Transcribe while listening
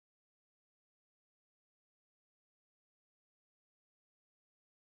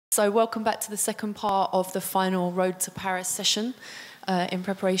So welcome back to the second part of the final Road to Paris session in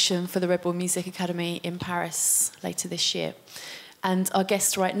preparation for the Red Bull Music Academy in Paris later this year. And our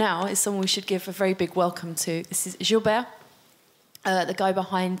guest right now is someone we should give a very big welcome to. This is Gilbert, the guy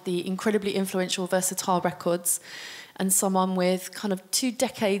behind the incredibly influential Versatile Records, and someone with kind of 2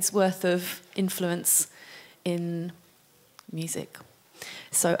 decades worth of influence in music.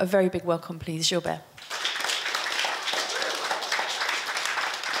 So a very big welcome, please, Gilbert.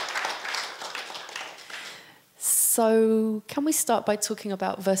 So can we start by talking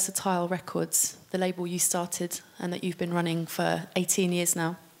about Versatile Records, the label you started and that you've been running for 18 years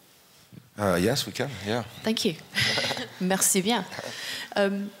now? Yes, we can, yeah. Thank you. Merci bien.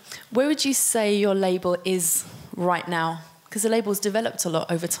 Where would you say your label is right now? Because the label's developed a lot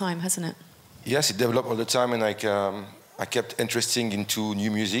over time, hasn't it? Yes, it developed all the time, and I kept interesting into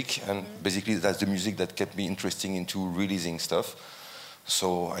new music, and basically that's the music that kept me interesting into releasing stuff.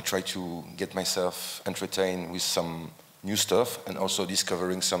 So I try to get myself entertained with some new stuff and also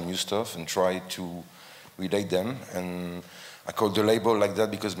discovering some new stuff and try to relate them. And I called the label like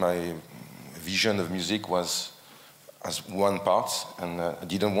that because my vision of music was as one part, and I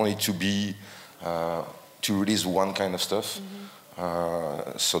didn't want it to be to release one kind of stuff.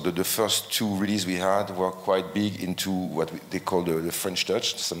 So the first 2 releases we had were quite big into what they call the French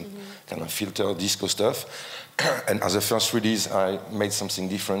touch, some kind of filter disco stuff. And as a first release, I made something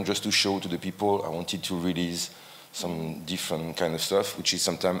different just to show to the people I wanted to release some different kind of stuff, which is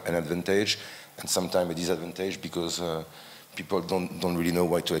sometimes an advantage and sometimes a disadvantage because people don't really know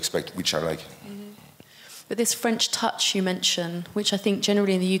what to expect, which I like. But this French touch you mentioned, which I think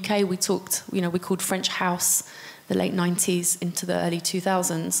generally in the UK we called French house, the late 90s into the early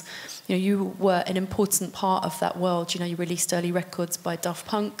 2000s. You were an important part of that world. You released early records by Daft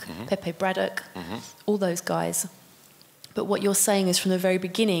Punk, Pepe Braddock, all those guys. But what you're saying is from the very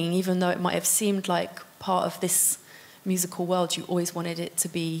beginning, even though it might have seemed like part of this musical world, you always wanted it to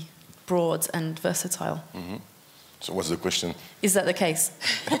be broad and versatile. So what's the question? Is that the case?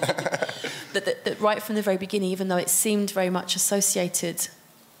 that right from the very beginning, even though it seemed very much associated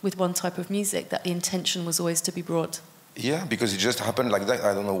with one type of music, that the intention was always to be broad? Yeah, because it just happened like that.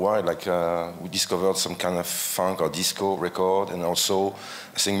 I don't know why. We discovered some kind of funk or disco record, and also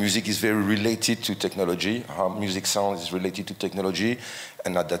I think music is very related to technology. How music sounds is related to technology,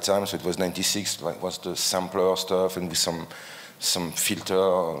 and at that time, so it was '96, was the sampler stuff and with some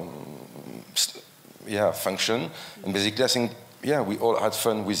filter, function. And basically, I think we all had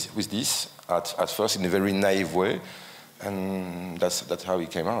fun with this at first in a very naive way, and that's how it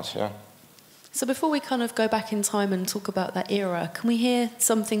came out. Yeah. So before we kind of go back in time and talk about that era, can we hear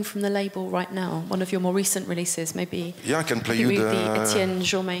something from the label right now? One of your more recent releases, maybe? Yeah, I can play you the Etienne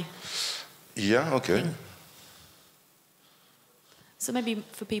Jaumet. Yeah, okay. Thing. So maybe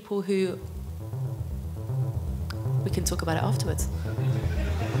for people who... We can talk about it afterwards.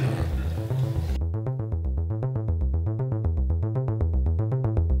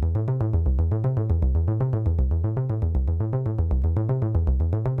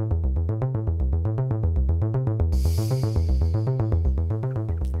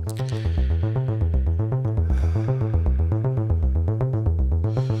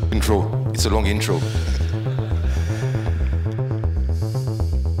 It's a long intro.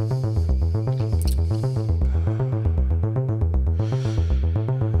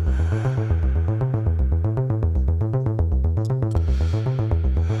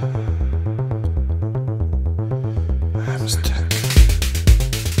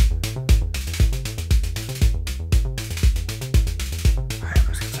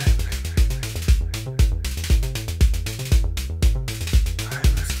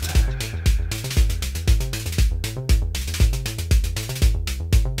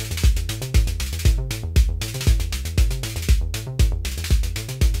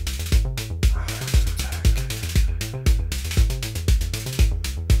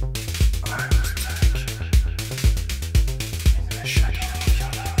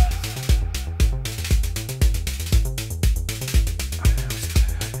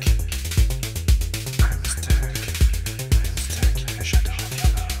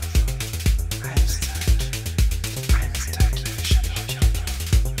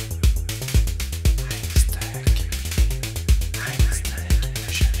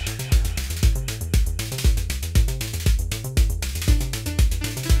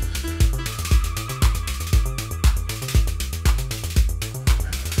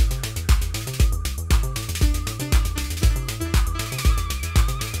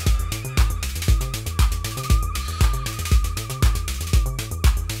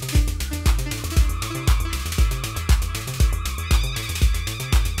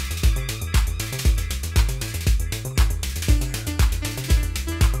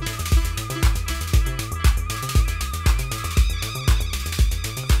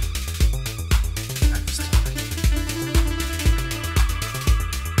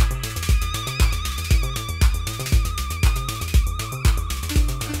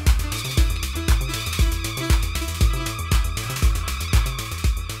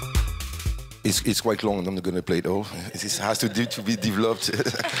 It's quite long, and I'm not going to play it all. It has to be developed.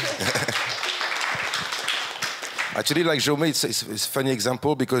 Actually, like Jaumet, it's a funny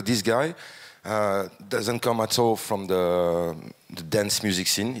example because this guy doesn't come at all from the dance music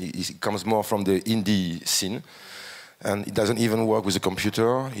scene. He comes more from the indie scene. And he doesn't even work with a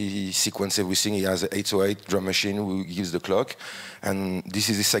computer. He sequences everything. He has an 808 drum machine who gives the clock. And this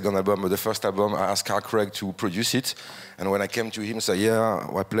is his second album. But the first album, I asked Carl Craig to produce it. And when I came to him, I said, yeah,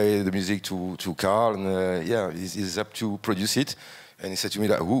 I play the music to Carl. And yeah, he's up to produce it. And he said to me,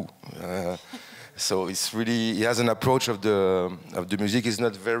 like, who? So it's really, he has an approach of the music. It's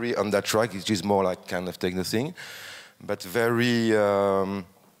not very on that track. It's just more like kind of techno thing. But very...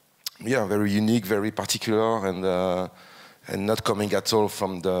 yeah, very unique, very particular, and not coming at all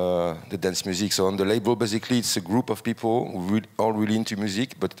from the dance music. So on the label, basically, it's a group of people who all really into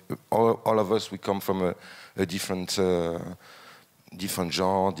music, but all of us, we come from a different genre,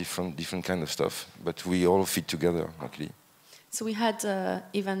 different kind of stuff. But we all fit together, luckily. So we had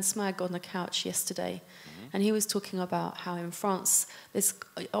Ivan Smag on the couch yesterday, and he was talking about how in France there's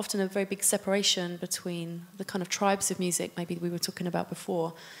often a very big separation between the kind of tribes of music, maybe we were talking about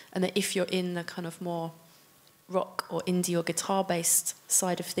before, and that if you're in the kind of more rock or indie or guitar-based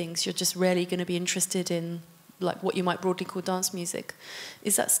side of things, you're just rarely going to be interested in like what you might broadly call dance music.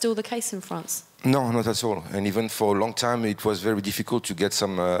 Is that still the case in France? No, not at all. And even for a long time, it was very difficult to get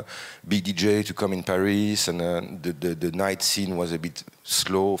some big DJ to come in Paris, and the night scene was a bit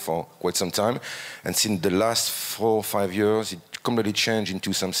slow for quite some time. And since the last 4 or 5 years, it completely changed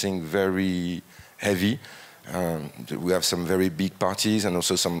into something very heavy. We have some very big parties and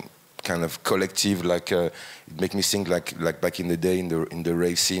also some kind of collective, like it make me think like back in the day in the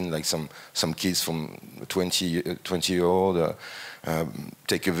rave scene, like some kids from 20-year-old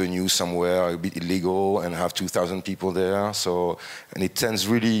take a venue somewhere a bit illegal and have 2,000 people there. So, and it tends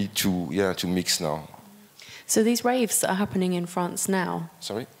really to mix now. So these raves that are happening in France now,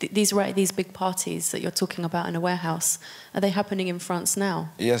 sorry, these big parties that you're talking about in a warehouse, are they happening in France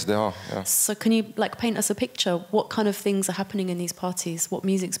now? Yes, they are. Yeah. So can you like paint us a picture? What kind of things are happening in these parties? What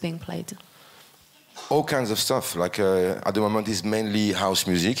music's being played? All kinds of stuff. Like at the moment, it's mainly house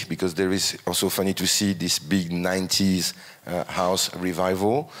music because there is also funny to see this big 90s house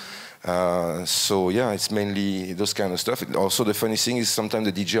revival. So yeah, it's mainly those kind of stuff. Also, the funny thing is sometimes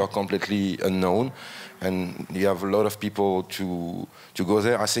the DJ are completely unknown, and you have a lot of people to go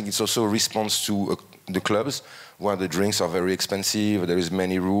there. I think it's also a response to the clubs where the drinks are very expensive. There is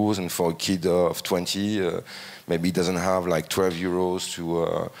many rules, and for a kid of 20, maybe he doesn't have like 12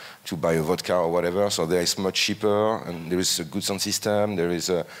 euros to buy a vodka or whatever. So there is much cheaper, and there is a good sound system. There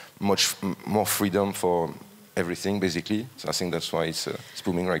is much more freedom for everything, basically. So I think that's why it's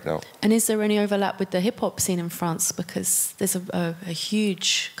booming right now. And is there any overlap with the hip-hop scene in France? Because there's a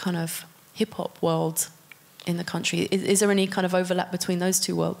huge kind of hip-hop world in the country. Is there any kind of overlap between those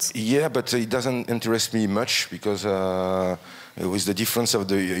two worlds? Yeah, but it doesn't interest me much because with the difference of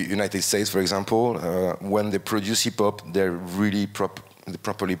the United States, for example, when they produce hip-hop, they really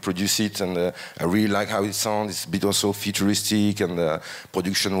properly produce it, and I really like how it sounds. It's a bit also futuristic, and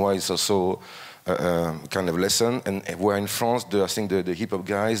production-wise also kind of lesson. And where in France, I think the hip-hop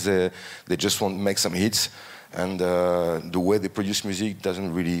guys, they just want to make some hits, and the way they produce music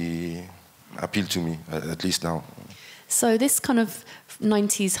doesn't really appeal to me, at least now. So this kind of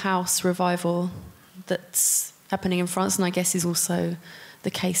 90s house revival that's happening in France, and I guess is also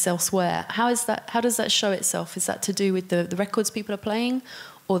the case elsewhere, how does that show itself? Is that to do with the records people are playing,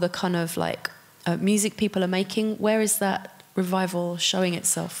 or the kind of like music people are making? Where is that revival showing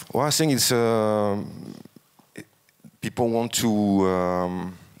itself? Well, I think it's people want to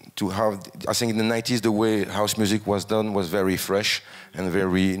have. I think in the 90s, the way house music was done was very fresh and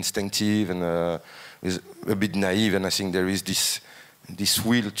very instinctive, and is a bit naive. And I think there is this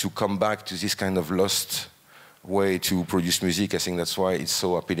will to come back to this kind of lost way to produce music. I think that's why it's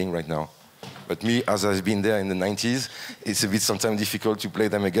so appealing right now. But me, as I've been there in the 90s, it's a bit sometimes difficult to play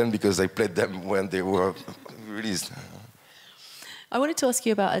them again because I played them when they were released. I wanted to ask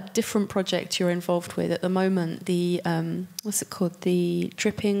you about a different project you're involved with at the moment. The what's it called? The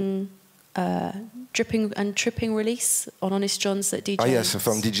dripping and tripping release on Honest John's that DJ. Ah yes,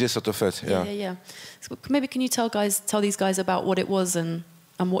 from DJ Sotofet. Yeah. So maybe can you tell these guys about what it was and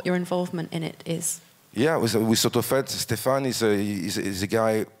what your involvement in it is? Yeah, with Sotofet, Stefan is a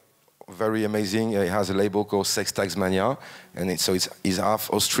guy very amazing. He has a label called Sex Tags Mania, and he's half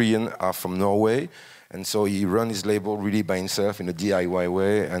Austrian, half from Norway. And so he runs his label really by himself in a DIY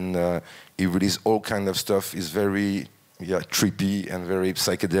way, and he releases all kind of stuff. It's very trippy and very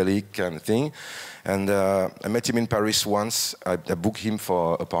psychedelic kind of thing. And I met him in Paris once. I booked him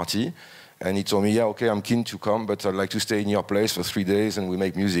for a party, And he told me, yeah, okay, I'm keen to come, but I'd like to stay in your place for 3 days and we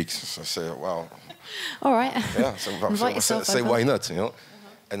make music. So I said, wow. All right. Yeah, so say why not, you know?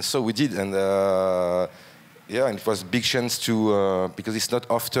 And so we did, and yeah, and it was a big chance to, because it's not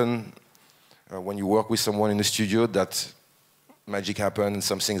often when you work with someone in the studio that magic happens and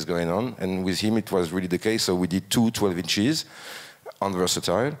something's going on. And with him, it was really the case. So we did 2 12 inches on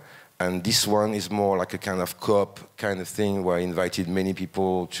Versatile. And this one is more like a kind of co-op kind of thing where I invited many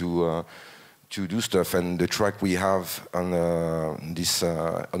people to do stuff. And the track we have on this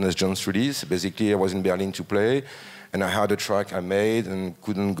Honest John's release, basically I was in Berlin to play, and I had a track I made and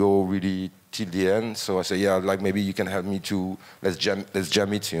couldn't go really till the end. So I said, yeah, like maybe you can help me to, let's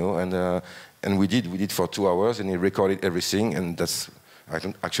jam it, you know. And we did for 2 hours, and he recorded everything. And that's, I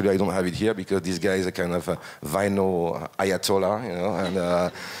don't have it here because this guy is a kind of a vinyl ayatollah, you know,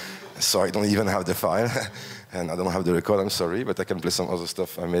 and so I don't even have the file, and I don't have the record, I'm sorry, but I can play some other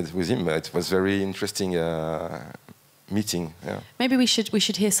stuff I made with him. It was very interesting meeting. Yeah. Maybe we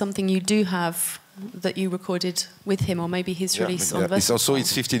should hear something you do have that you recorded with him, or maybe his release on Versatile.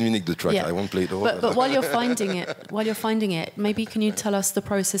 It's 15 minutes the track. Yeah. I won't play it all. But while you're finding it, maybe can you tell us the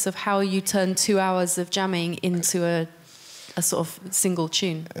process of how you turn 2 hours of jamming into a sort of single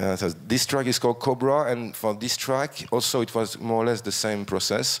tune? So this track is called Cobra, and for this track also it was more or less the same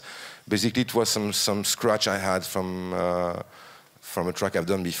process. Basically, it was some scratch I had from a track I've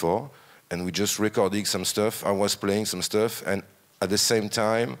done before, and we just recording some stuff. I was playing some stuff, and at the same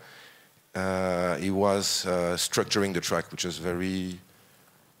time, he was structuring the track, which is very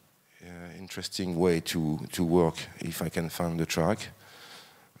interesting way to work. If I can find the track,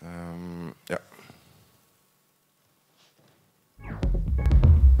 yeah.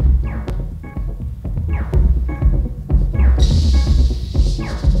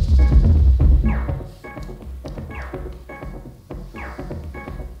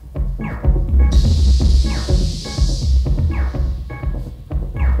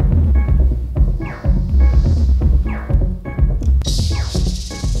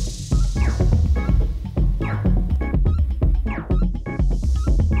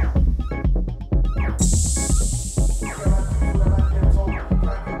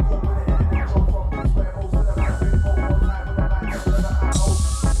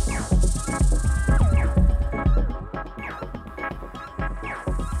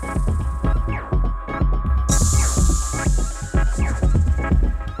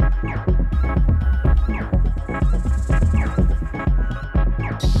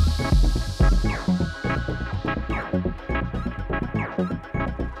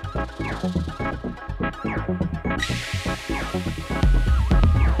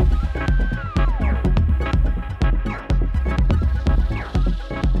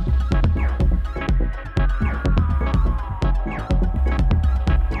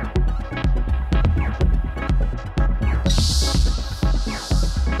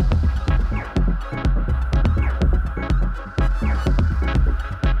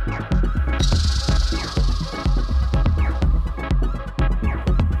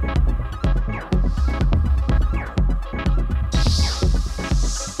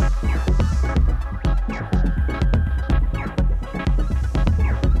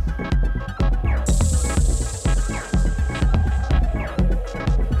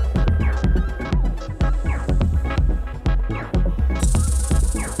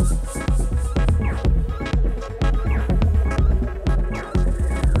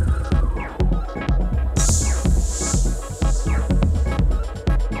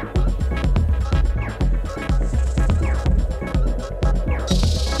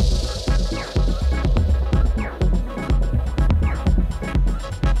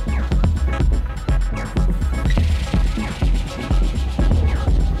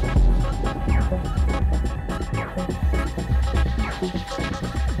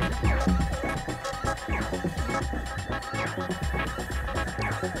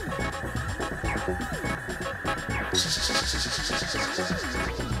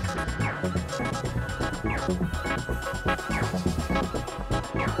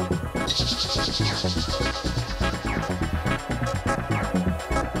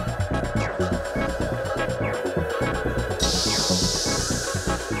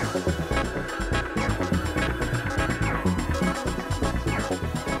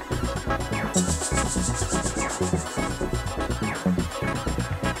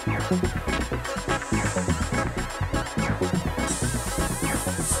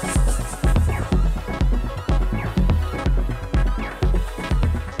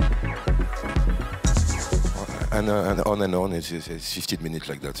 And on, it's 15 minutes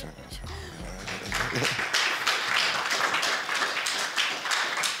like that.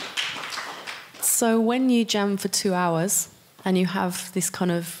 So when you jam for 2 hours and you have this kind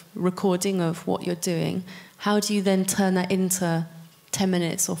of recording of what you're doing, how do you then turn that into 10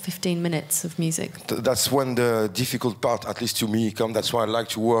 minutes or 15 minutes of music? That's when the difficult part, at least to me, comes. That's why I like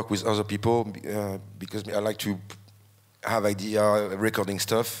to work with other people, because I like to have idea recording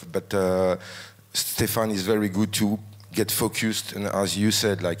stuff. But Stefan is very good to get focused, and as you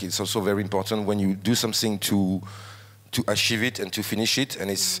said, like it's also very important when you do something to achieve it and to finish it.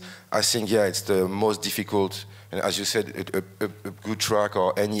 And it's, I think, yeah, it's the most difficult. And as you said, a good track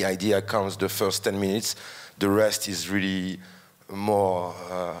or any idea counts the first 10 minutes. The rest is really more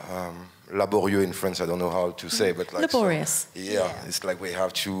laborieux in France. I don't know how to say, but like laborious. So, yeah, it's like we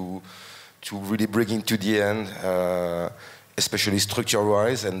have to really bring it to the end, especially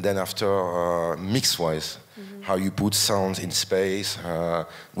structure-wise, and then after mix-wise, how you put sounds in space,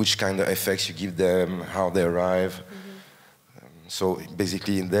 which kind of effects you give them, how they arrive. So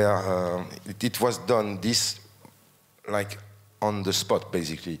basically, in there, it was done this like on the spot,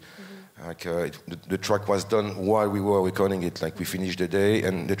 basically. Like the track was done while we were recording it. Like we finished the day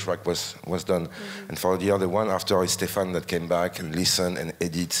and the track was done. And for the other one, after it's Stefan that came back and listened and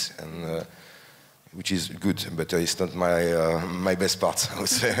edit, and which is good, but it's not my best part, I would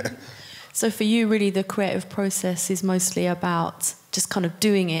say. So for you, really, the creative process is mostly about just kind of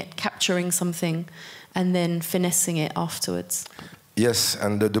doing it, capturing something, and then finessing it afterwards. Yes,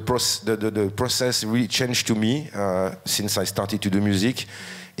 and the process really changed to me since I started to do music,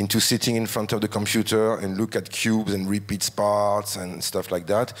 into sitting in front of the computer and look at cubes and repeat parts and stuff like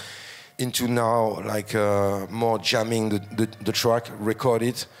that, into now like more jamming the track, record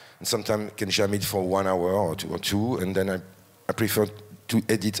it, and sometimes can jam it for 1 hour or two, and then I prefer to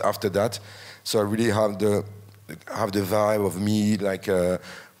edit after that. So I really have the vibe of me like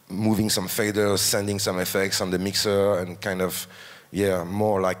moving some faders, sending some effects on the mixer, and kind of, yeah,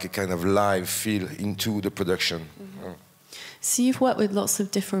 more like a kind of live feel into the production. So you've worked with lots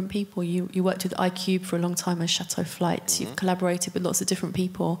of different people. You worked with iCube for a long time as Chateau Flight. You've collaborated with lots of different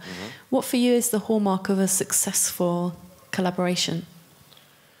people. What for you is the hallmark of a successful collaboration?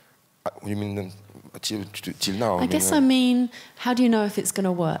 You mean till now? I guess I mean, how do you know if it's going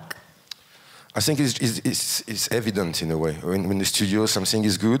to work? I think it's evident in a way. When in the studio something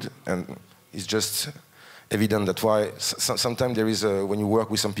is good, and it's just evident. That's why sometimes there is when you work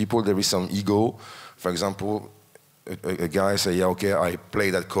with some people, there is some ego. For example, a guy say, yeah, okay, I play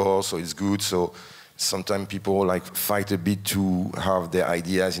that chord, so it's good. So sometimes people like fight a bit to have their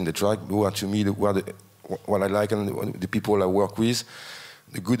ideas in the track. But to me, what I like and the people I work with,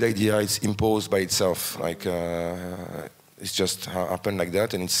 the good idea is imposed by itself. Like it's just happened like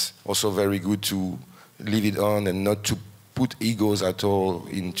that, and it's also very good to leave it on and not to put egos at all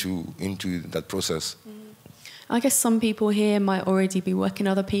into that process. I guess some people here might already be working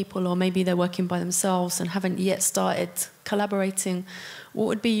with other people, or maybe they're working by themselves and haven't yet started collaborating. What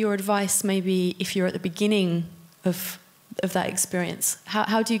would be your advice, maybe, if you're at the beginning of that experience?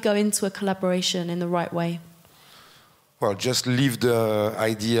 How do you go into a collaboration in the right way? Well, just leave the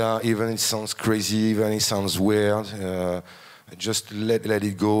idea, even if it sounds crazy, even if it sounds weird. Just let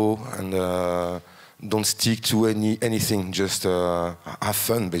it go, and don't stick to anything. Just have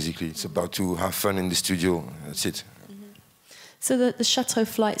fun, basically. It's about to have fun in the studio. That's it. So the Chateau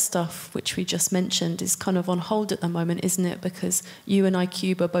Flight stuff, which we just mentioned, is kind of on hold at the moment, isn't it? Because you and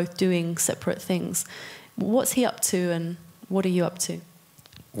iCube are both doing separate things. What's he up to, and what are you up to?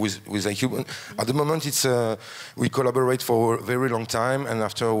 With iCube, at the moment, it's we collaborate for a very long time, and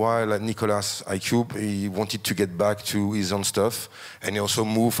after a while, Nicolas iCube, he wanted to get back to his own stuff, and he also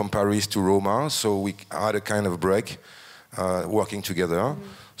moved from Paris to Roma, so we had a kind of break, working together.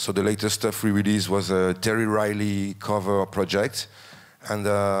 So the latest stuff we released was a Terry Riley cover project, and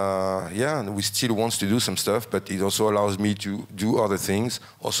yeah, we still want to do some stuff, but it also allows me to do other things.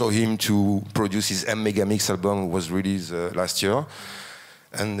 Also, him to produce his M Mega Mix album was released last year.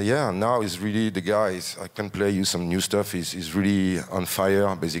 And yeah, now he's really the guy. I can play you some new stuff. He's really on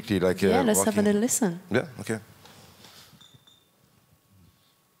fire, basically. Like yeah, let's have a little listen. Yeah, okay.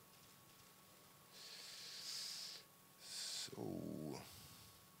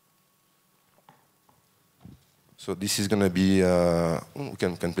 So this is gonna be. We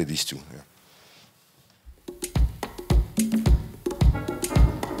can play these two. Yeah.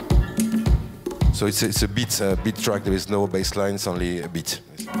 So it's a beat track. There is no bass line. It's only a beat.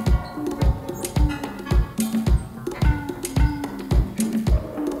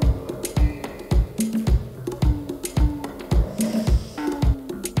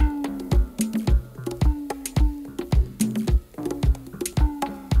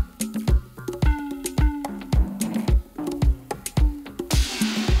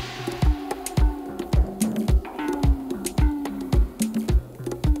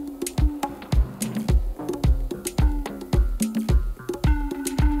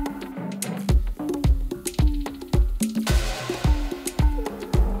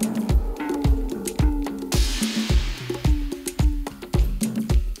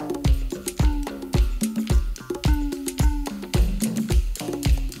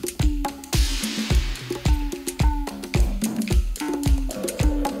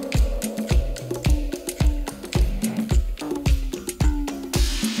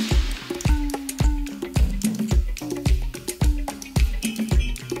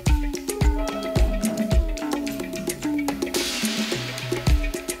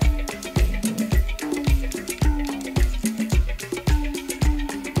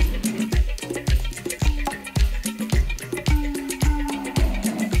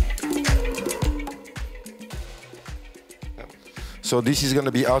 So this is going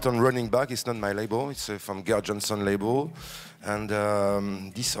to be out on Running Back. It's not my label. It's from Gilbert Johnson label. And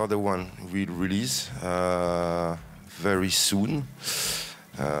this other one we'll release very soon.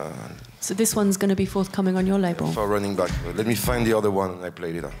 So this one's going to be forthcoming on your label? For Running Back. Let me find the other one and I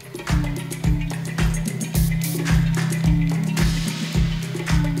played it out.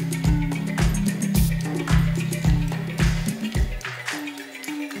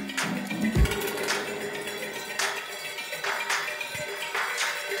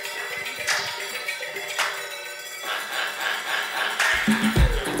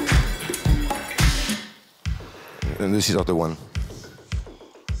 And this is the other one.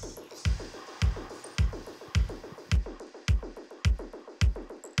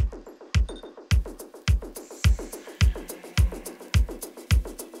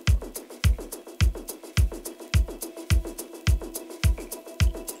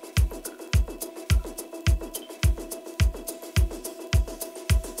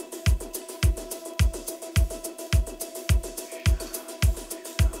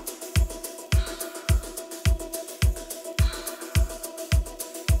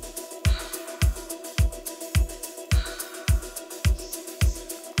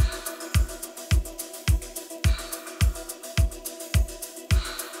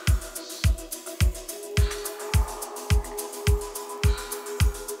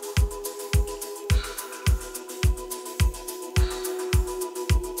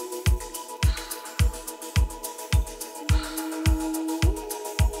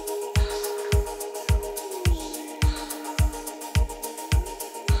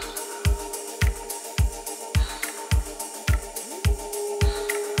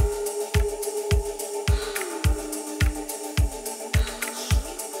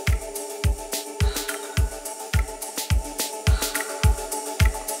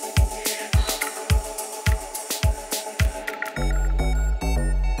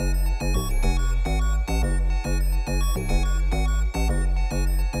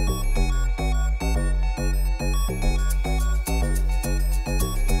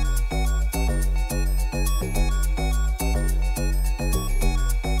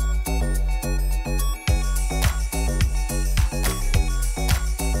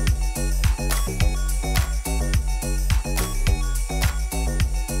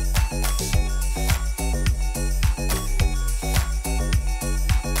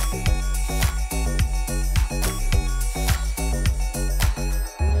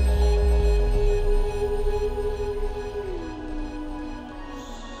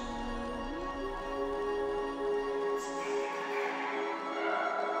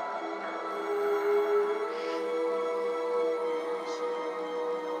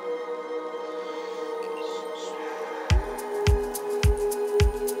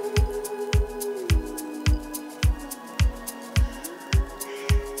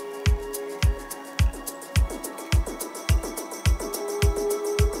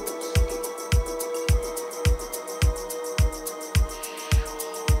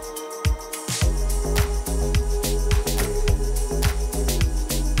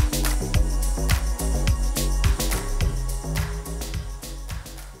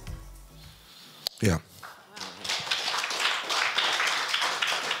 Yeah.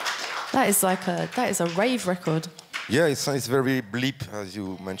 That is a rave record. Yeah, it's very bleep, as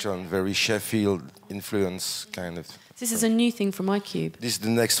you mentioned, very Sheffield influence kind of. This is a new thing from iCube. This is the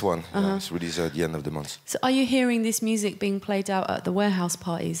next one. Yeah, it's released at the end of the month. So are you hearing this music being played out at the warehouse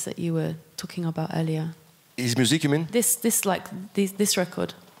parties that you were talking about earlier? His music, you mean? This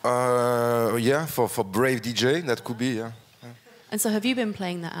record? Yeah, for Brave DJ, that could be, yeah. And so have you been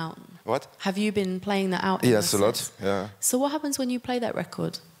playing that out? What? Have you been playing that out? Yes, a lot, yeah. So what happens when you play that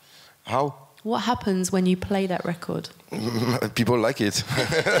record? How? What happens when you play that record? People like it.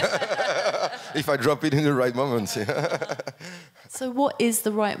 If I drop it in the right moment. So what is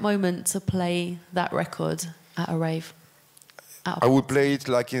the right moment to play that record at a rave? I would play it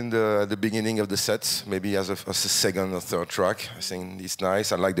like in the beginning of the set, maybe as a second or third track. I think it's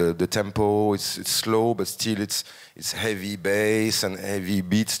nice. I like the tempo. It's slow, but still it's heavy bass and heavy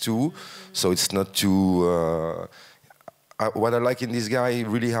beats too. So it's not too. What I like in this guy, he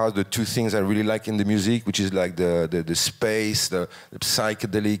really has the two things I really like in the music, which is like the space, the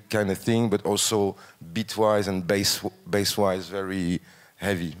psychedelic kind of thing, but also beat-wise and bass-wise very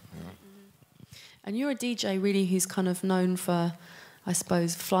heavy. And you're a DJ really who's kind of known for, I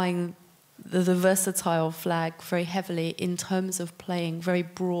suppose, flying the versatile flag very heavily in terms of playing very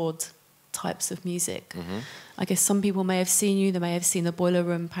broad types of music. I guess some people may have seen you, they may have seen the Boiler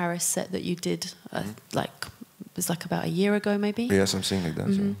Room Paris set that you did, was like about a year ago, maybe? Yeah, something like that.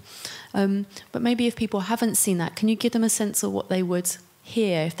 Yeah. But maybe if people haven't seen that, can you give them a sense of what they would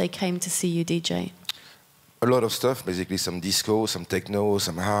hear if they came to see you DJ? A lot of stuff, basically some disco, some techno,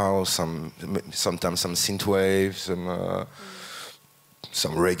 some house, sometimes some synthwave,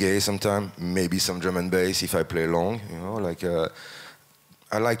 some reggae sometimes, maybe some drum and bass if I play long, you know, like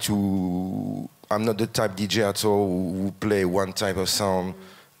I like to, I'm not the type DJ at all who play one type of sound.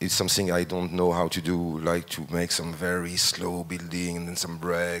 It's something I don't know how to do, like to make some very slow building and then some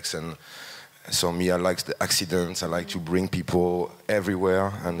breaks. And so me, I like the accidents. I like to bring people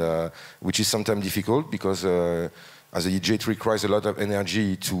everywhere, and which is sometimes difficult because as a DJ, it requires a lot of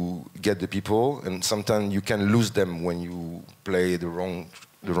energy to get the people, and sometimes you can lose them when you play the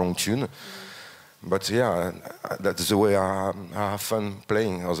wrong tune. But yeah, that's the way I have fun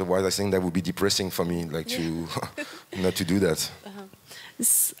playing. Otherwise, I think that would be depressing for me, like to not to do that.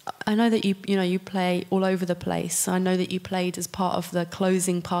 I know that you play all over the place. I know that you played as part of the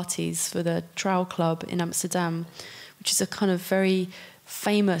closing parties for the Trouw Club in Amsterdam, which is a kind of very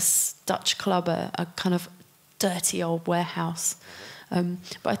famous Dutch club, a kind of dirty old warehouse.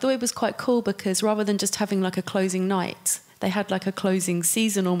 But I thought it was quite cool because rather than just having like a closing night, they had like a closing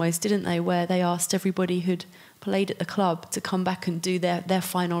season almost, didn't they? Where they asked everybody who'd played at the club to come back and do their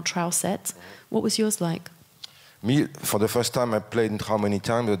final Trouw set. What was yours like? Me, for the first time, I played in how many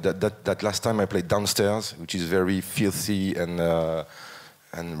times? That last time I played downstairs, which is very filthy and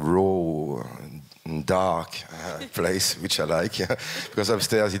raw and dark place, which I like. Because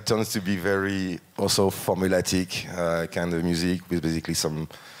upstairs it tends to be very also formulatic kind of music with basically some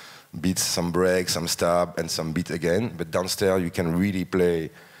beats, some breaks, some stab, and some beat again. But downstairs you can really play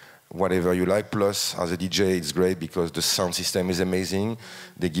whatever you like. Plus, as a DJ, it's great because the sound system is amazing.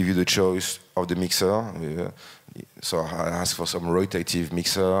 They give you the choice of the mixer. So I ask for some rotative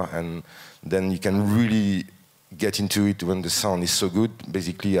mixer, and then you can really get into it when the sound is so good.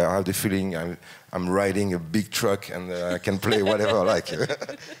 Basically, I have the feeling I'm riding a big truck and I can play whatever I like.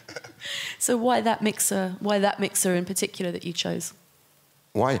 So why that mixer? Why that mixer in particular that you chose?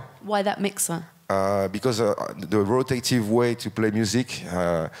 Why? Why that mixer? Because the rotative way to play music,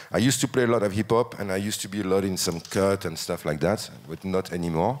 I used to play a lot of hip-hop and I used to be a lot in some cut and stuff like that, but not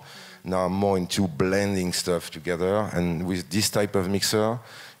anymore. Now I'm more into blending stuff together, and with this type of mixer,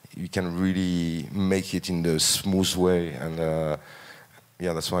 you can really make it in the smooth way, and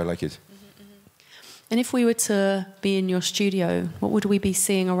yeah, that's why I like it. And if we were to be in your studio, what would we be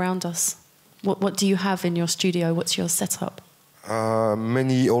seeing around us? What do you have in your studio? What's your setup?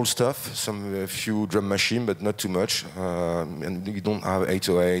 Many old stuff, a few drum machine, but not too much. And we don't have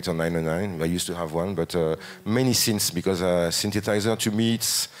 808 or 909. I used to have one, but many synths, because synthesizer to me,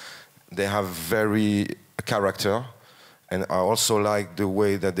 they have very character. And I also like the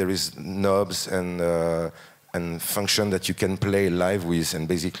way that there is knobs and function that you can play live with. And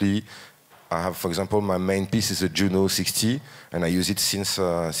basically, I have, for example, my main piece is a Juno 60, and I use it since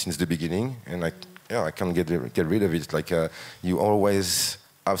the beginning. And I can't get rid of it. Like you always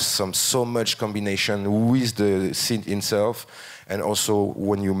have so much combination with the synth itself, and also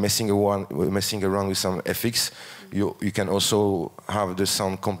when you're messing around with some FX, you can also have the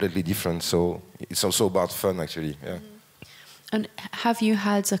sound completely different. So it's also about fun, actually. Yeah. And have you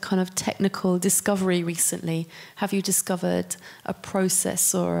had a kind of technical discovery recently? Have you discovered a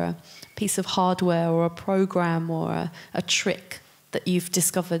process or a piece of hardware or a program or a trick that you've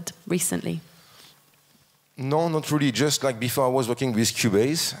discovered recently? No, not really. Just like before, I was working with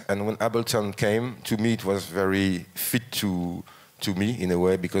Cubase, and when Ableton came, to me it was very fit to me in a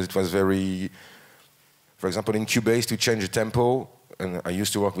way, because it was very, for example, in Cubase to change the tempo, and I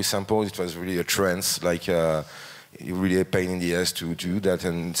used to work with samples, it was really a trance, like really a pain in the ass to do that,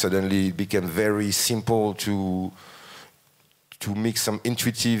 and suddenly it became very simple to make some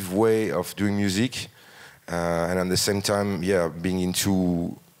intuitive way of doing music, and at the same time, yeah, being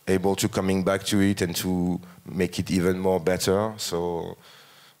able to coming back to it and to make it even more better. So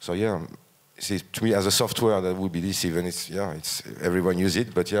yeah, see, to me as a software that would be this. Even it's everyone use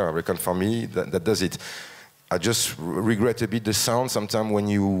it, but yeah, I reckon for me that does it. I just regret a bit the sound sometimes when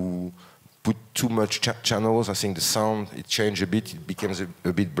you put too much channels. I think the sound it changed a bit. It becomes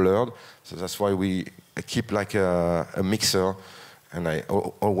a bit blurred. So that's why we keep like a mixer, and I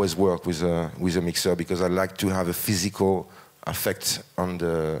always work with a mixer, because I like to have a physical effect on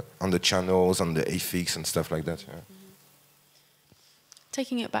the channels, on the affix and stuff like that. Yeah.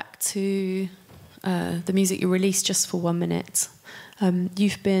 Taking it back to the music you released just for 1 minute,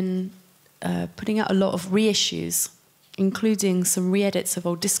 you've been putting out a lot of reissues, including some re-edits of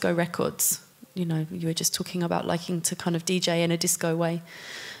old disco records. You know, you were just talking about liking to kind of DJ in a disco way.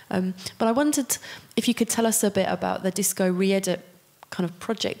 But I wondered if you could tell us a bit about the disco re-edit kind of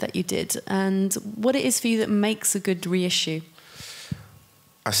project that you did and what it is for you that makes a good reissue.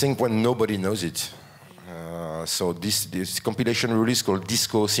 I think when nobody knows it. So this compilation release called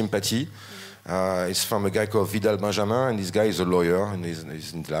Disco Sympathie. It's from a guy called Vidal Benjamin, and this guy is a lawyer in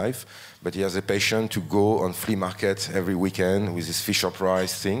his life, but he has a passion to go on flea market every weekend with his Fisher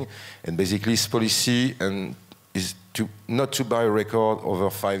Price thing, and basically his policy is not to buy a record over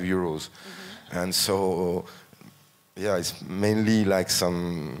 €5. And so, yeah, it's mainly like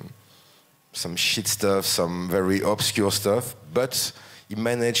some shit stuff, some very obscure stuff, but he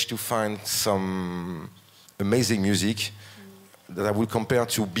managed to find some amazing music that I would compare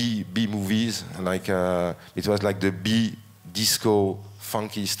to B movies, like it was like the B disco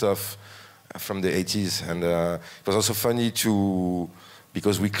funky stuff from the 80s, and it was also funny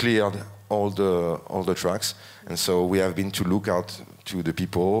because we cleared all the tracks, and so we have been to look out to the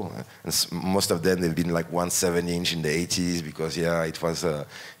people, and most of them they've been like 1/7" in the 80s because it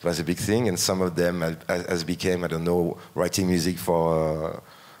was a big thing, and some of them has became, I don't know, writing music for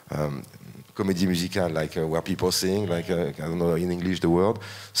comédie musicale, like where people sing, like I don't know in English the word.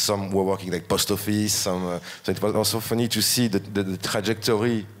 Some were working like post office. So it was also funny to see the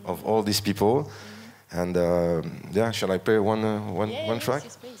trajectory of all these people. And shall I play one track?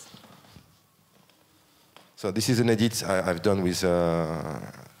 Yes, please. So this is an edit I've done with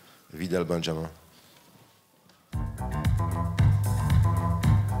Vidal Benjamin.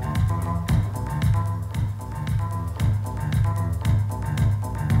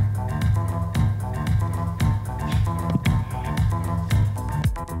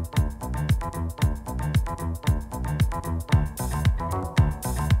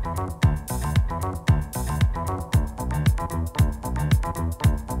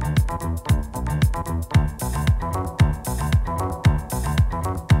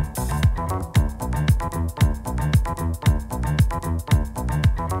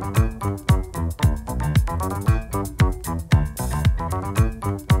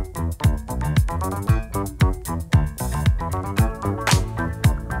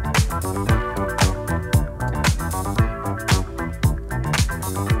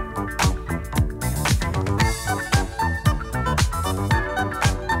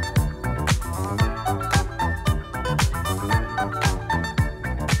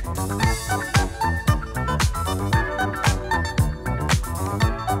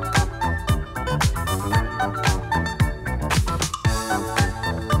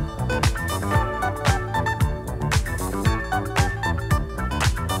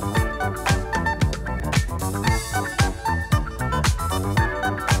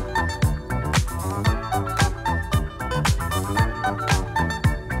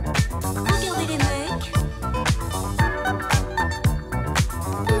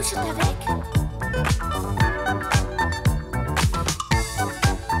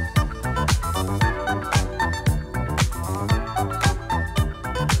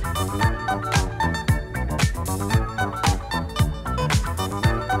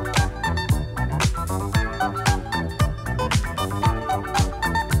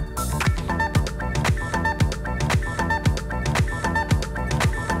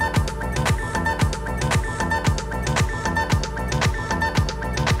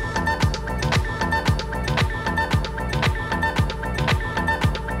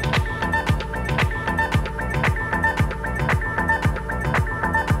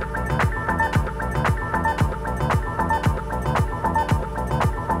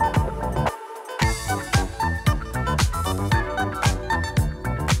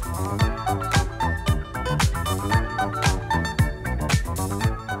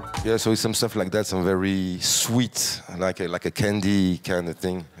 Yeah, so it's some stuff like that, some very sweet, like a candy kind of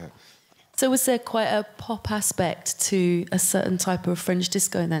thing. Yeah. So was there quite a pop aspect to a certain type of French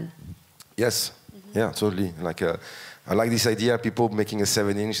disco then? Yes, yeah, totally. Like I like this idea, people making a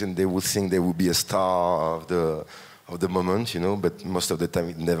 7" and they would think they would be a star of the moment, you know, but most of the time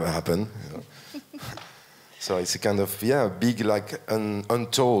it never happened. You know? So it's a kind of, big, like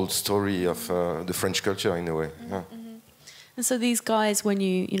untold story of the French culture in a way. Yeah. And so these guys, when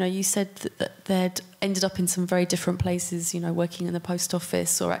you said that they'd ended up in some very different places, working in the post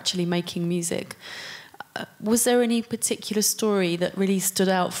office or actually making music, was there any particular story that really stood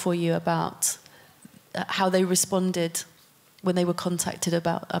out for you about how they responded when they were contacted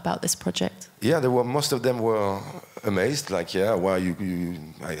about this project? Yeah, most of them were amazed, like, why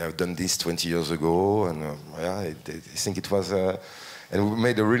I have done this 20 years ago, and I think it was And we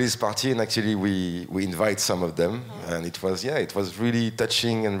made a release party, and actually we invite some of them, and it was really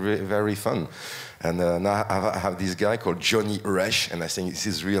touching and very fun. And now I have this guy called Johnny Resch, and I think it's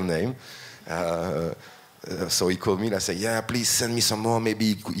his real name. So he called me and I said, yeah, please send me some more.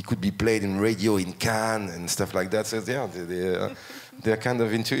 Maybe he could be played in radio in Cannes and stuff like that. So yeah, they're kind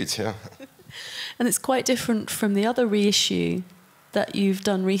of into it, yeah. And it's quite different from the other reissue that you've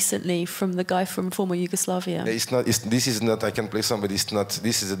done recently from the guy from former Yugoslavia. This is not, I can play some, but it's not,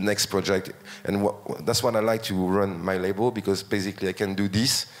 this is the next project. And that's what I like to run my label, because basically I can do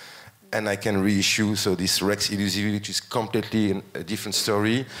this and I can reissue. So this Rex Illusivi, which is completely a different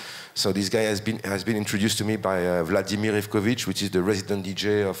story. So this guy has been introduced to me by Vladimir Ivkovic, which is the resident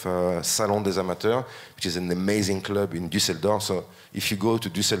DJ of Salon des Amateurs, which is an amazing club in Düsseldorf. So if you go to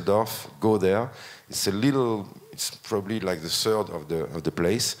Düsseldorf, go there. It's probably like the third of the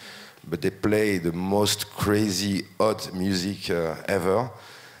place, but they play the most crazy, odd music ever.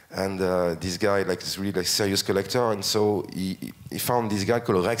 And this guy is really like serious collector, and so he found this guy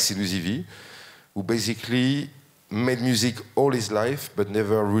called Rex Illusivi, who basically made music all his life, but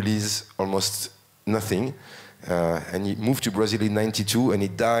never released almost nothing. And he moved to Brazil in '92, and he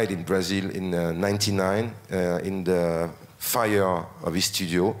died in Brazil in '99 in the fire of his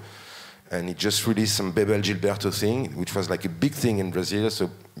studio. And he just released some Bebel Gilberto thing, which was like a big thing in Brazil. So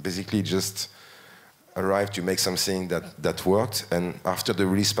basically just arrived to make something that worked. And after the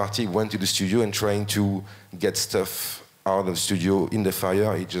release party, went to the studio and trying to get stuff out of the studio in the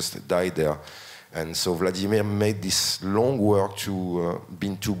fire. He just died there. And so Vladimir made this long work to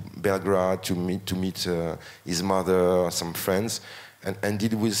been to Belgrade to meet his mother, some friends, and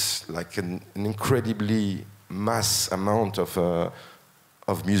ended with like an incredibly mass amount of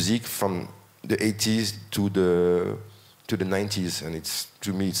music from the 80s to the 90s, and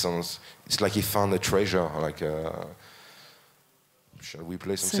to me it's like he found a treasure. Like, shall we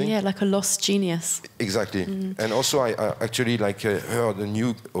play something? So yeah, like a lost genius. Exactly. And also I actually heard a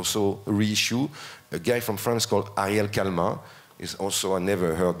new reissue. A guy from France called Ariel Calma is also I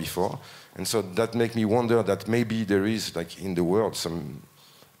never heard before, and so that make me wonder that maybe there is in the world some,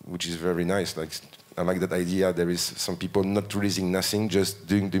 which is very nice. I like that idea. There is some people not releasing nothing, just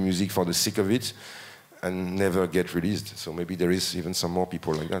doing the music for the sake of it, and never get released. So maybe there is even some more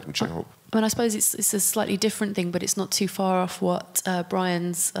people like that, which I hope. But I suppose it's a slightly different thing, but it's not too far off what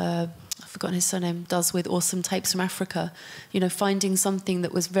Brian's, I've forgotten his surname, does with Awesome Tapes from Africa. You know, finding something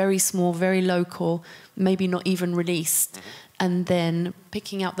that was very small, very local, maybe not even released, and then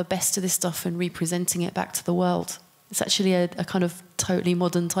picking out the best of this stuff and representing it back to the world. It's actually a kind of totally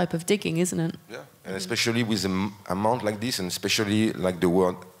modern type of digging, isn't it? Yeah, and especially with an amount like this, and especially the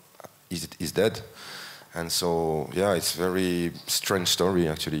world is dead. And so, yeah, it's a very strange story,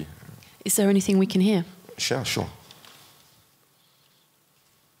 actually. Is there anything we can hear? Sure.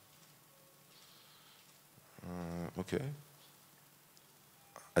 Okay.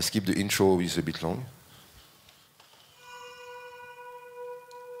 I skipped the intro, it's a bit long.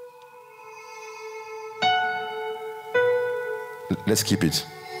 Let's keep it.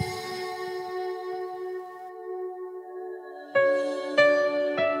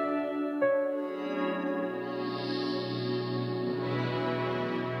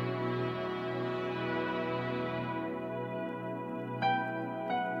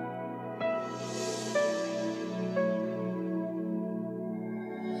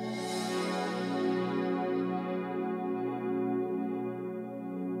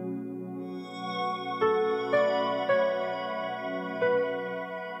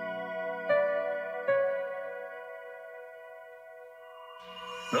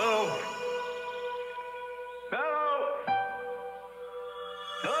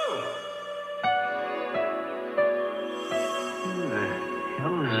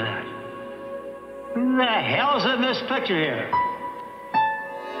 Picture here.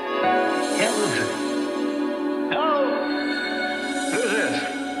 Hell is it? Hello? Who's this?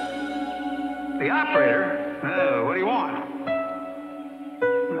 The operator? What do you want?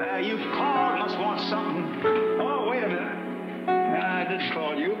 You've called, must want something. Oh, wait a minute. I did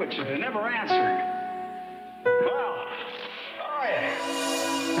call you, but you never answered. Well, how are you?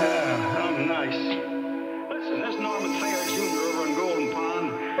 Oh, nice. Listen, this is Norman Thayer Jr. over in Golden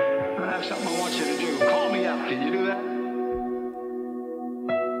Pond. I have something I want you to do. Call me up. Can you do that?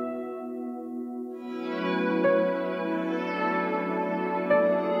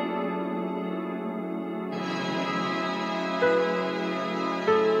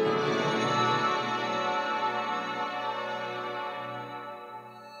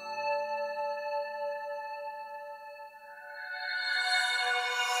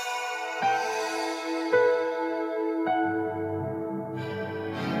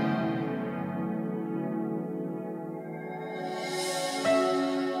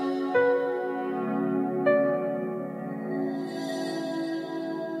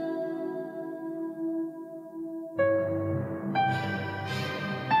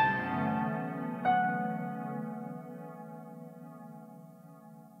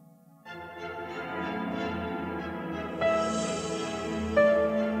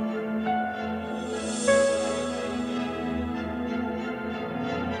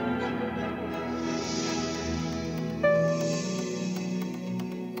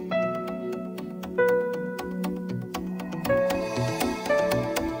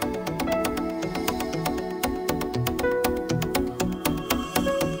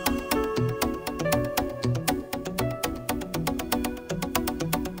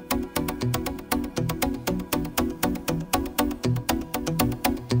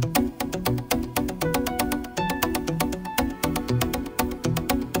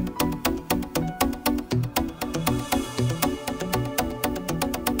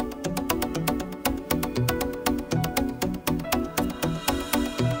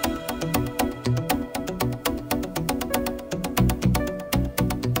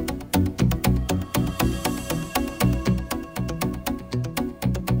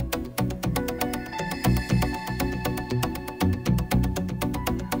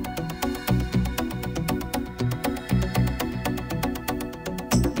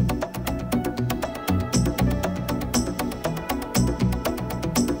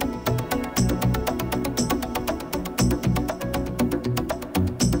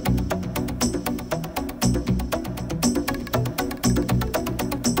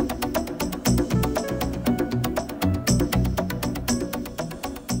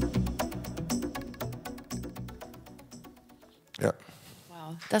 Yeah.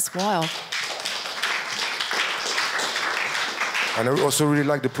 Wow, that's wild. And I also really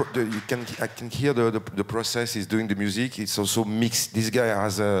like I can hear the process he's doing the music. It's also mixed. This guy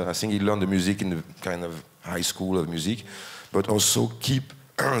has I think he learned the music in the kind of high school of music, but also keep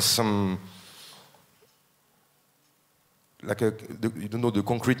some like you don't know the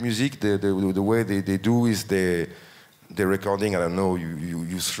concrete music. The way they do is the recording. I don't know.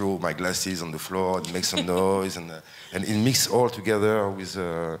 You throw my glasses on the floor, it makes some noise, and it mix all together with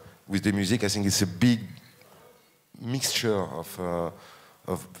the music. I think it's a big mixture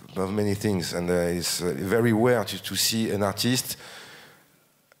of many things, and it's very rare to see an artist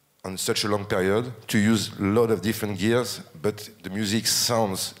on such a long period to use a lot of different gears, but the music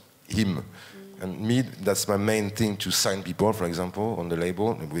sounds him. And me, that's my main thing to sign people, for example, on the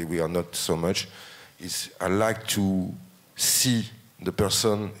label. We are not so much. I like to see the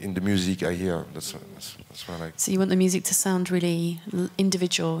person in the music I hear. That's what I like. So you want the music to sound really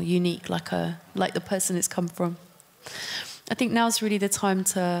individual, unique, like the person it's come from. I think now's really the time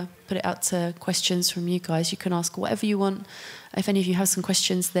to put it out to questions from you guys. You can ask whatever you want. If any of you have some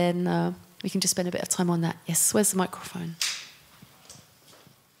questions, then we can just spend a bit of time on that. Yes, where's the microphone?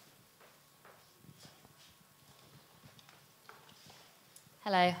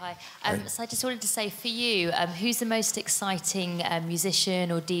 Hello, hi. So I just wanted to say, for you, who's the most exciting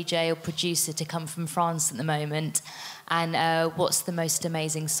musician or DJ or producer to come from France at the moment? And what's the most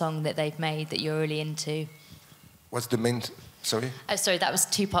amazing song that they've made that you're really into? What's the main... Sorry? Oh, sorry, that was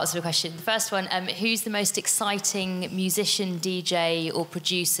two parts of the question. The first one, who's the most exciting musician, DJ or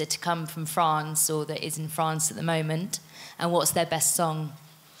producer to come from France or that is in France at the moment? And what's their best song?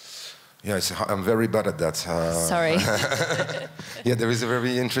 Yeah, I'm very bad at that. Sorry. Yeah, there is a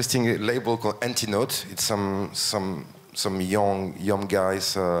very interesting label called Antinote. It's some young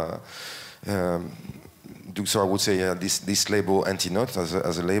guys do so. I would say this label Antinote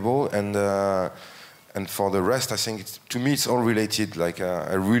as a label, and for the rest, I think to me it's all related. Like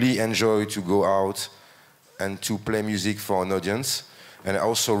I really enjoy to go out and to play music for an audience, and I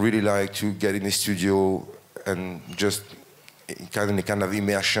also really like to get in the studio and just kind of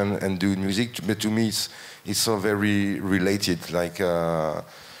immersion and do music. But to me, it's all very related. Like I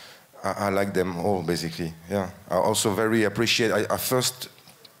like them all basically. Yeah. I also very appreciate. I first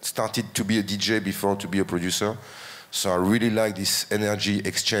started to be a DJ before to be a producer, so I really like this energy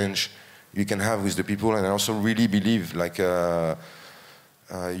exchange you can have with the people, and I also really believe like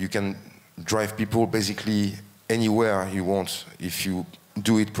you can drive people basically anywhere you want if you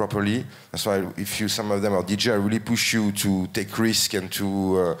do it properly. That's why if some of them are DJ, I really push you to take risk and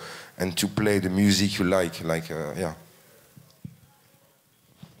to play the music you like. Yeah.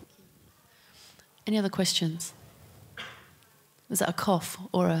 Any other questions? Was that a cough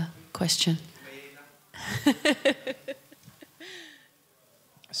or a question?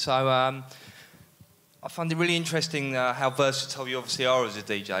 So I find it really interesting how versatile you obviously are as a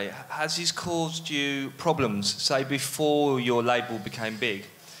DJ. Has this caused you problems, say, before your label became big?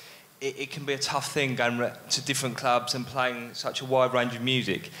 It can be a tough thing going to different clubs and playing such a wide range of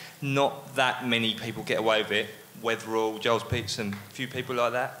music. Not that many people get away with it. Weatherall, Giles Peterson, a few people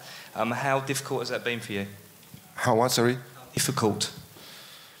like that. How difficult has that been for you? How what, sorry? Difficult.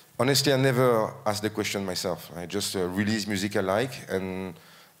 Honestly, I never asked the question myself. I just release music I like, and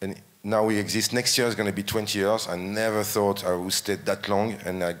now we exist. Next year is going to be 20 years. I never thought I would stay that long,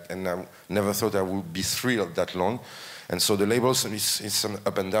 and I never thought I would be thrilled that long. And so the labels, it's some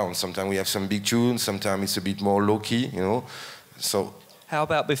up and down. Sometimes we have some big tunes, sometimes it's a bit more low-key, you know. So how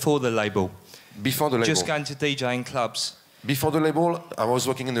about before the label? Before the label. Just going to DJ in clubs. Before the label, I was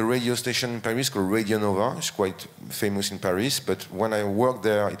working in a radio station in Paris called Radio Nova. It's quite famous in Paris. But when I worked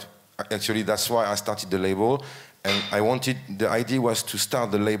there, actually that's why I started the label. And the idea was to start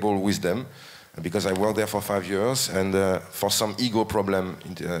the label with them, because I worked there for 5 years, and for some ego problem,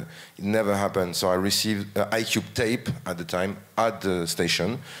 it never happened. So I received an iCube tape at the time at the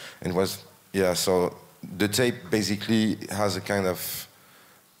station, and so the tape basically has a kind of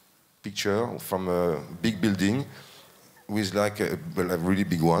picture from a big building with like a really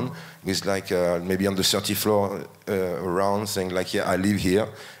big one, with like maybe on the 30th floor around saying like, yeah, I live here,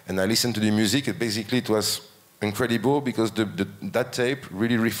 and I listened to the music. It was incredible because that tape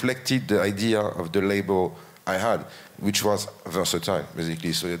really reflected the idea of the label I had, which was versatile,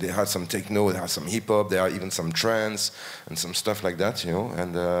 basically. So they had some techno, they had some hip-hop, there are even some trance and some stuff like that, you know.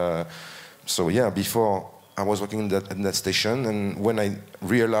 And so, yeah, before I was working in that station, and when I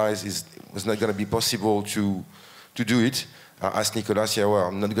realized it was not going to be possible to do it, I asked Nicolas, yeah, well,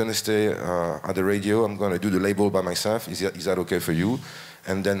 I'm not going to stay at the radio, I'm going to do the label by myself. Is that okay for you?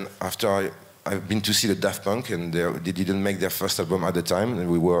 And then after I've been to see the Daft Punk, and they didn't make their first album at the time, and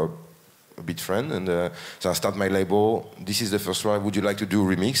we were a bit friends. And so I start my label. This is the first one. Would you like to do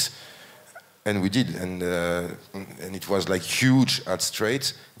a remix? And we did, and it was like huge at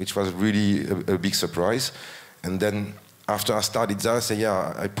Straight, which was really a big surprise. And then after I started that, I said,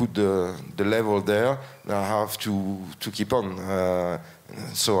 yeah, I put the level there. Now I have to keep on.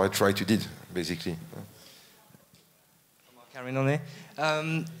 So I tried to did, basically. Carrying on here.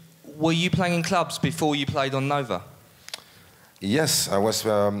 Were you playing in clubs before you played on Nova? Yes, I was.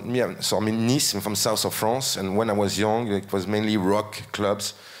 So I'm in Nice, I'm from south of France, and when I was young, it was mainly rock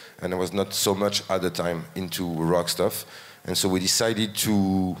clubs, and I was not so much at the time into rock stuff. And so we decided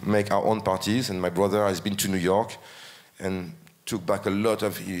to make our own parties, and my brother has been to New York and took back a lot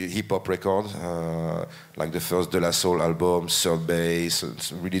of hip-hop records, like the first De La Soul album, Third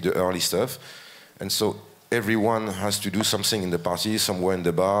Base, really the early stuff. And so everyone has to do something in the party, somewhere in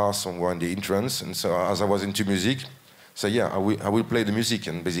the bar, somewhere in the entrance. And so as I was into music, so yeah, I will play the music,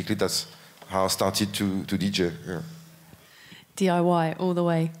 and basically that's how I started to DJ. Yeah. DIY all the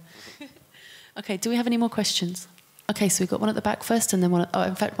way. Okay, do we have any more questions? Okay, so we've got one at the back first, and then one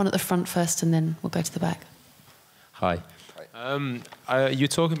at the front first, and then we'll go to the back. Hi. You were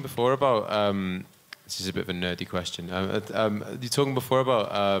talking before about, this is a bit of a nerdy question, you're talking before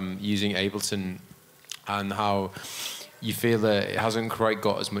about using Ableton and how you feel that it hasn't quite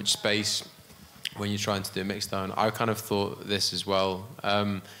got as much space when you're trying to do a mixdown. I kind of thought this as well.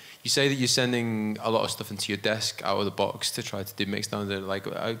 You say that you're sending a lot of stuff into your desk out of the box to try to do mixdowns. Like,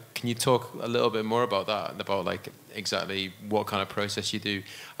 can you talk a little bit more about that, about like exactly what kind of process you do?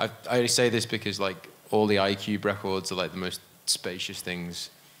 I only say this because like all the iCube records are like the most spacious things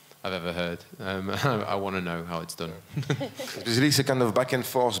I've ever heard. I want to know how it's done. Basically, it's a kind of back and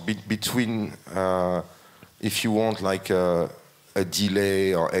forth between, if you want like a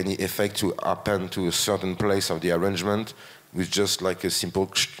delay or any effect to happen to a certain place of the arrangement, with just like a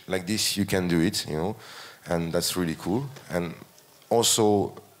simple like this, you can do it, you know, and that's really cool. And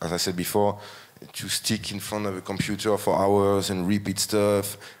also, as I said before, to stick in front of a computer for hours and repeat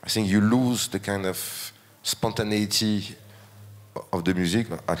stuff, I think you lose the kind of spontaneity of the music,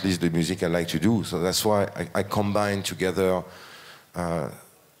 at least the music I like to do. So that's why I combine together a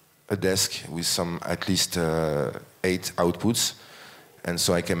desk with some at least 8 outputs. And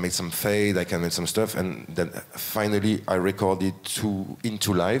so I can make some fade, I can make some stuff, and then finally I record it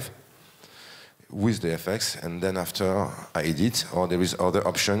into live with the effects, and then after I edit, or there is other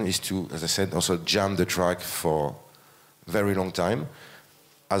option is to, as I said, also jam the track for very long time.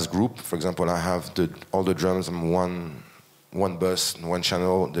 As group, for example, I have all the drums on one bus, one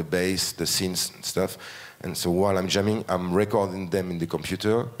channel, the bass, the synths and stuff. And so while I'm jamming, I'm recording them in the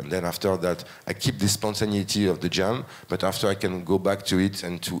computer, and then after that, I keep the spontaneity of the jam, but after I can go back to it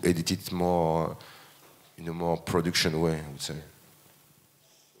and to edit it more, in a more production way, I would say.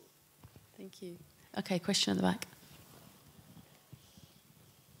 Thank you. Okay, question at the back.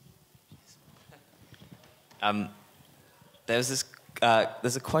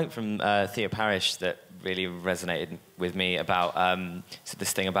 There's a quote from Theo Parrish that really resonated with me about so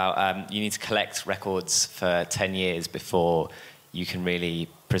this thing about you need to collect records for 10 years before you can really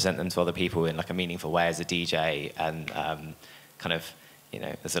present them to other people in like a meaningful way as a DJ, and kind of, you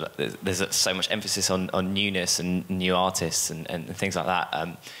know, there's so much emphasis on newness and new artists and things like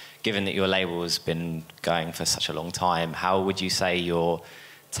that. Given that your label has been going for such a long time, how would you say your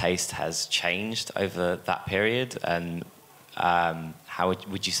taste has changed over that period, and how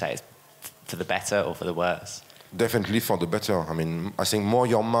would you say it's for the better or for the worse? Definitely for the better. I mean, I think more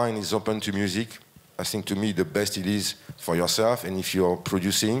your mind is open to music. I think to me the best it is for yourself, and if you're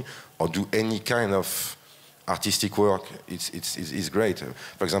producing or do any kind of artistic work, it's great.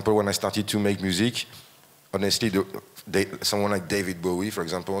 For example, when I started to make music, honestly, someone like David Bowie, for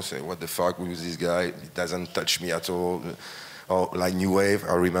example, say, what the fuck with this guy? It doesn't touch me at all. Or like New Wave,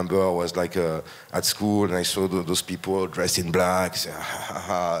 I remember I was like at school and I saw those people dressed in black. So,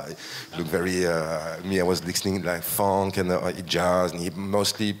 look very, me, I was listening like funk and jazz and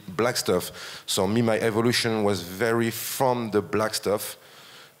mostly black stuff. So me, my evolution was very from the black stuff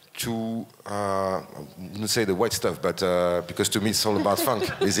to, I wouldn't say the white stuff, but because to me it's all about funk,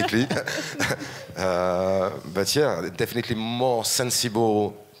 basically. But yeah, definitely more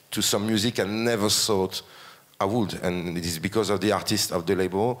sensible to some music I never thought I would, and it is because of the artists of the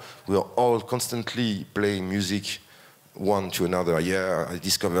label. We are all constantly playing music one to another. Yeah, I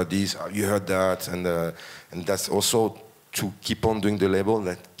discovered this, you heard that, and that's also to keep on doing the label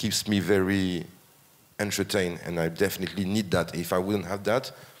that keeps me very entertained, and I definitely need that. If I wouldn't have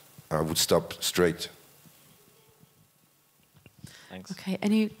that, I would stop straight. Thanks. Okay,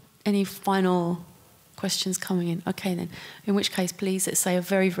 any any final questions coming in? Okay then. In which case, please say a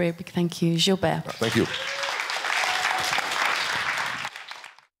very, very big thank you, Gilbert. Thank you.